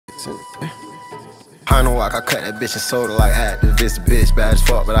I know I cut that bitch and sold her like activist. Bitch bad as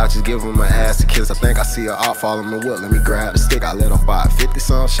fuck, but I just give her my ass a kiss. I think I see her out fall in the whip. Let me grab the stick. I let her fire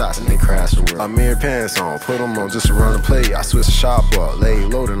 50-some shots and they crash the world. I'm in pants on, put them on just to run the play. I switched the shop up, laid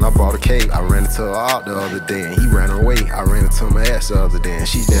low, and I brought a cake. I ran into her out the other day and he ran away. I ran into my ass the other day and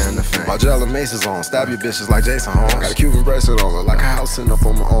she down the fan. My jello maces on, stab your bitches like Jason Holmes. Got a Cuban bracelet on, look like a house sitting up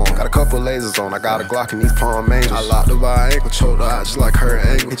on my arm. Got a couple lasers on, I got a Glock and these palm angels. I locked her by her ankle, choked her out just like her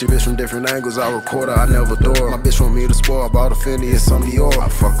angle. Hit your bitch from different angles, I record her, I never door her. My bitch want me to spoil, I bought a Fendi and some Dior. I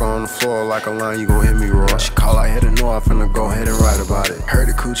fuck her on the floor like a line, you gon' hear me roar. She call, I hit her, know I finna go ahead and write about it. Heard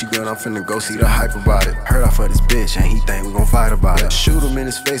the coochie gun, I'm finna go see the hype about it. Heard I fuck this bitch and he think we gon' fight about it. Shoot him in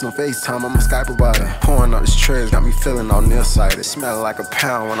his face, no FaceTime, I'ma Skype about it. Pouring out this treasure, got me feeling all nearsighted. Smelling like a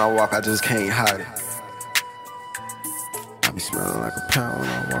pound when I walk, I just can't hide it. I be smelling like a pound when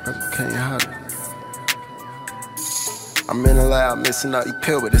I walk, I just can't hide it. I'm in the lab, missing out these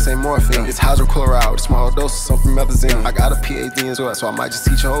pills, but this ain't morphine. It's hydrochloride with a small dose of some promethazine. I got a PhD as well, so I might just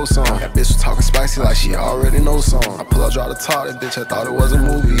teach a whole song. That bitch was talking spicy like she already knows song. I pull up, drop the top, that bitch, I thought it was a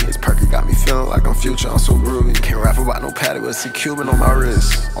movie. This perky got me feeling like I'm Future, I'm so groovy. Can't rap about no patty with a C-Cuban on my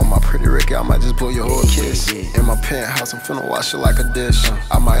wrist. On my pretty Ricky, I might just blow your whole kiss. In my penthouse, I'm finna wash it like a dish.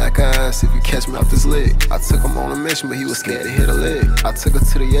 I might act her ass if you catch me off this lick. I took him on a mission, but he was scared to hit a leg. I took her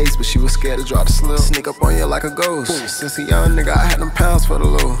to the Yates, but she was scared to drop the slip. Sneak up on you like a ghost. Since a young nigga, I had them pounds for the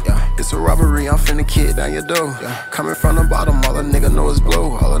low. It's a robbery, I'm finna kick down your door. Coming from the bottom, all a nigga know is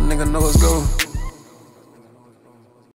blow. All a nigga know is go.